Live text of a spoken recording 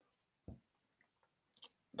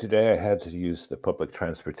Today I had to use the public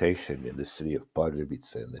transportation in the city of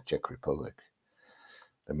Pardubice in the Czech Republic.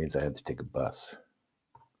 That means I had to take a bus.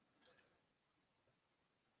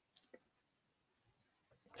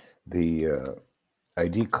 The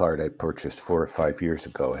ID card I purchased 4 or 5 years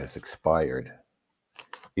ago has expired.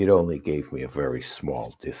 It only gave me a very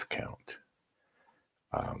small discount.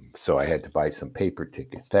 So I had to buy some paper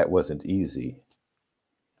tickets. That wasn't easy.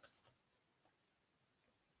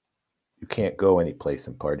 You can't go any place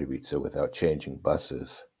in Pardubice without changing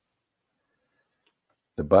buses.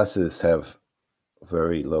 The buses have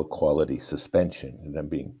very low quality suspension, and I'm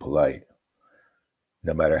being polite.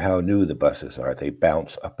 No matter how new the buses are, they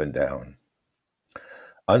bounce up and down.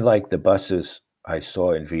 Unlike the buses I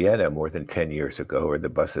saw in Vienna more than 10 years ago, or the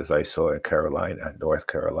buses I saw in North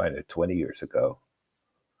Carolina 20 years ago,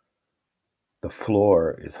 the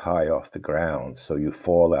floor is high off the ground, so you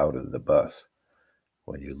fall out of the bus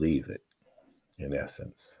when you leave it, in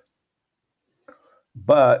essence.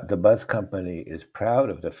 But the bus company is proud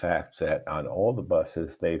of the fact that on all the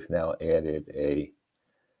buses, they've now added a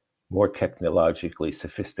more technologically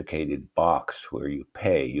sophisticated box where you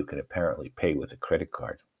pay. You can apparently pay with a credit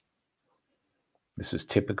card. This is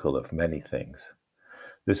typical of many things.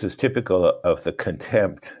 This is typical of the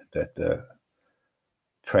contempt that the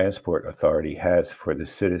transport authority has for the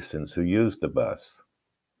citizens who use the bus.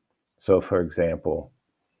 So, for example,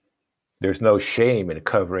 there's no shame in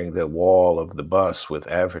covering the wall of the bus with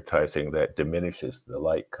advertising that diminishes the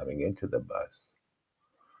light coming into the bus.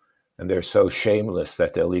 And they're so shameless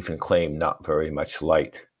that they'll even claim not very much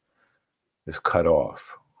light is cut off.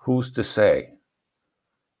 Who's to say?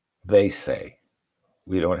 They say.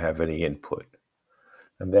 We don't have any input.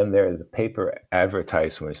 And then there are the paper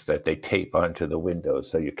advertisements that they tape onto the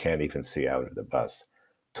windows so you can't even see out of the bus.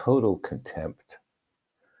 Total contempt.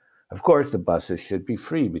 Of course, the buses should be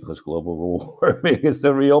free because global warming is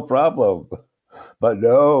the real problem. But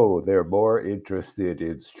no, they're more interested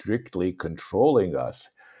in strictly controlling us.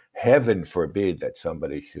 Heaven forbid that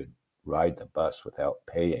somebody should ride the bus without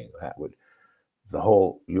paying. The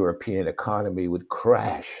whole European economy would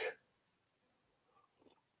crash.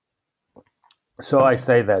 So I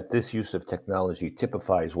say that this use of technology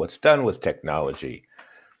typifies what's done with technology.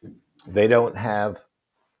 They don't have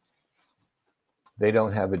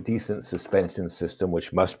a decent suspension system,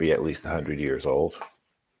 which must be at least 100 years old.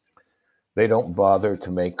 They don't bother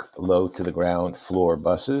to make low to the ground floor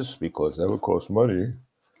buses because that would cost money.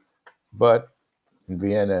 But in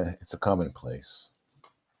Vienna, it's a commonplace.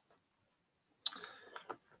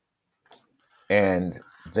 And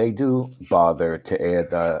they do bother to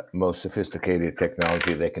add the most sophisticated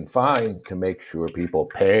technology they can find to make sure people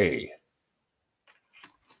pay.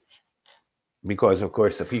 Because, of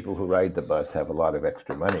course, the people who ride the bus have a lot of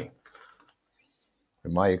extra money.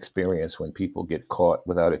 In my experience, when people get caught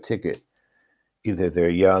without a ticket, either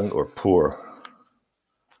they're young or poor.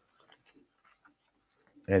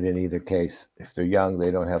 And in either case, if they're young,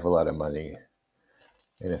 they don't have a lot of money.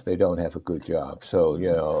 And if they don't have a good job. So,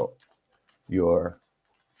 you're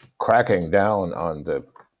cracking down on the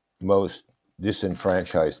most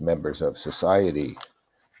disenfranchised members of society,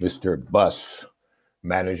 Mr. Bus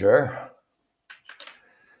Manager,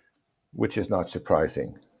 which is not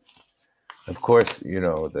surprising. Of course,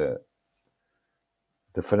 the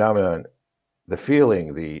phenomenon, the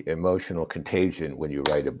feeling, the emotional contagion when you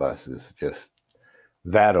ride a bus is just,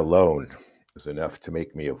 that alone is enough to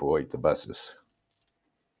make me avoid the buses.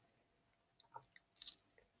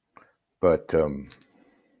 But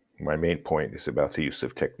my main point is about the use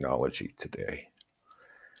of technology today.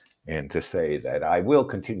 And to say that I will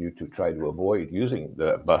continue to try to avoid using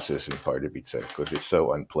the buses in Pardubice because it's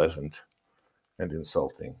so unpleasant and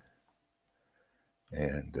insulting.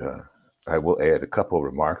 And I will add a couple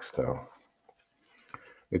remarks, though.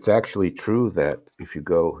 It's actually true that if you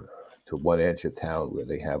go to one edge of town where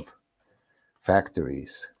they have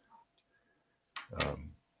factories,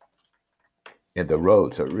 and the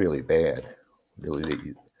roads are really bad, really,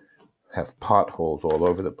 they have potholes all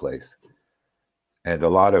over the place. And a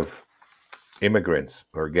lot of immigrants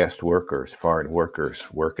or guest workers, foreign workers,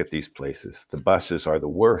 work at these places. The buses are the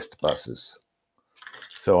worst buses.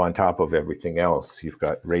 So on top of everything else, you've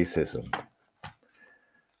got racism.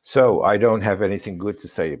 So I don't have anything good to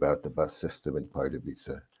say about the bus system in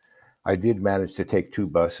Pardubice. I did manage to take 2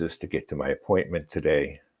 buses to get to my appointment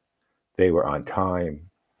today. They were on time,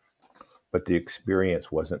 but the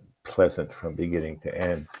experience wasn't pleasant from beginning to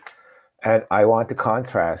end. And I want to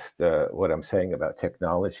contrast what I'm saying about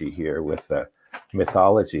technology here with the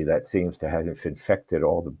mythology that seems to have infected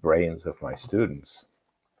all the brains of my students.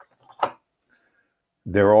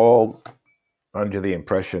 They're all under the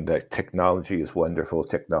impression that technology is wonderful,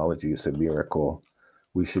 technology is a miracle.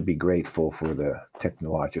 We should be grateful for the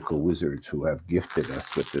technological wizards who have gifted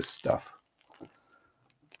us with this stuff.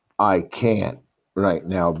 I can't right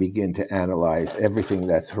now begin to analyze everything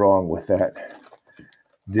that's wrong with that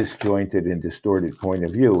disjointed and distorted point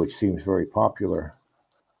of view, which seems very popular.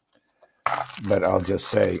 But I'll just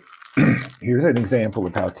say, here's an example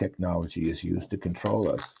of how technology is used to control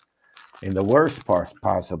us in the worst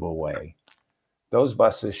possible way. Those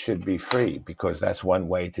buses should be free because that's one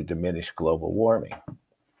way to diminish global warming.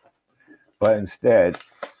 But instead,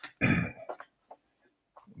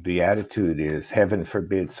 the attitude is, heaven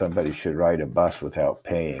forbid somebody should ride a bus without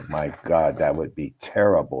paying. My God, that would be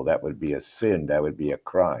terrible. That would be a sin. That would be a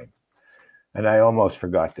crime. And I almost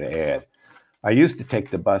forgot to add, I used to take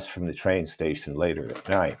the bus from the train station later at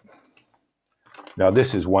night. Now,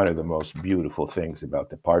 this is one of the most beautiful things about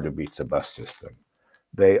the Pardubice bus system.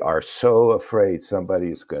 They are so afraid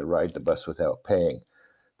somebody is going to ride the bus without paying.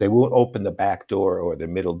 They won't open the back door or the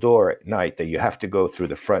middle door at night, that you have to go through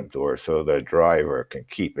the front door so the driver can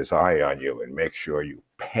keep his eye on you and make sure you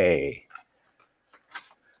pay.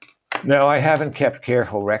 Now, I haven't kept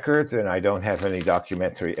careful records and I don't have any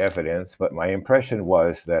documentary evidence, but my impression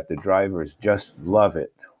was that the drivers just love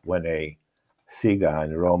it when a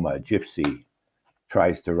Sigan, Roma, gypsy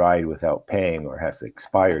tries to ride without paying or has an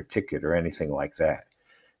expired ticket or anything like that,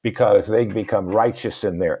 because they become righteous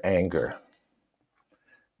in their anger.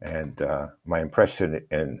 And my impression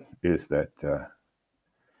is that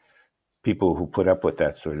people who put up with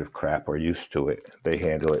that sort of crap are used to it. They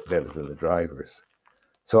handle it better than the drivers.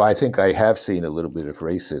 So I think I have seen a little bit of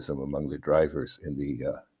racism among the drivers in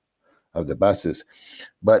of the buses.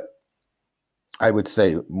 But I would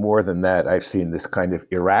say more than that, I've seen this kind of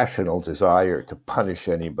irrational desire to punish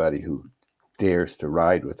anybody who dares to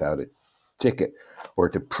ride without a ticket, or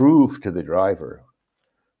to prove to the driver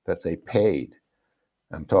that they paid.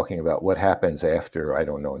 I'm talking about what happens after, I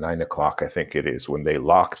don't know, 9 o'clock, I think it is, when they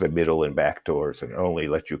lock the middle and back doors and only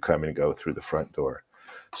let you come and go through the front door.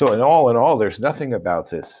 So in all, there's nothing about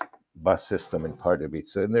this bus system in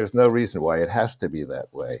Pardubice, and there's no reason why it has to be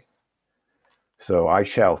that way. So I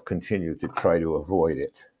shall continue to try to avoid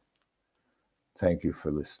it. Thank you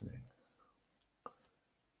for listening.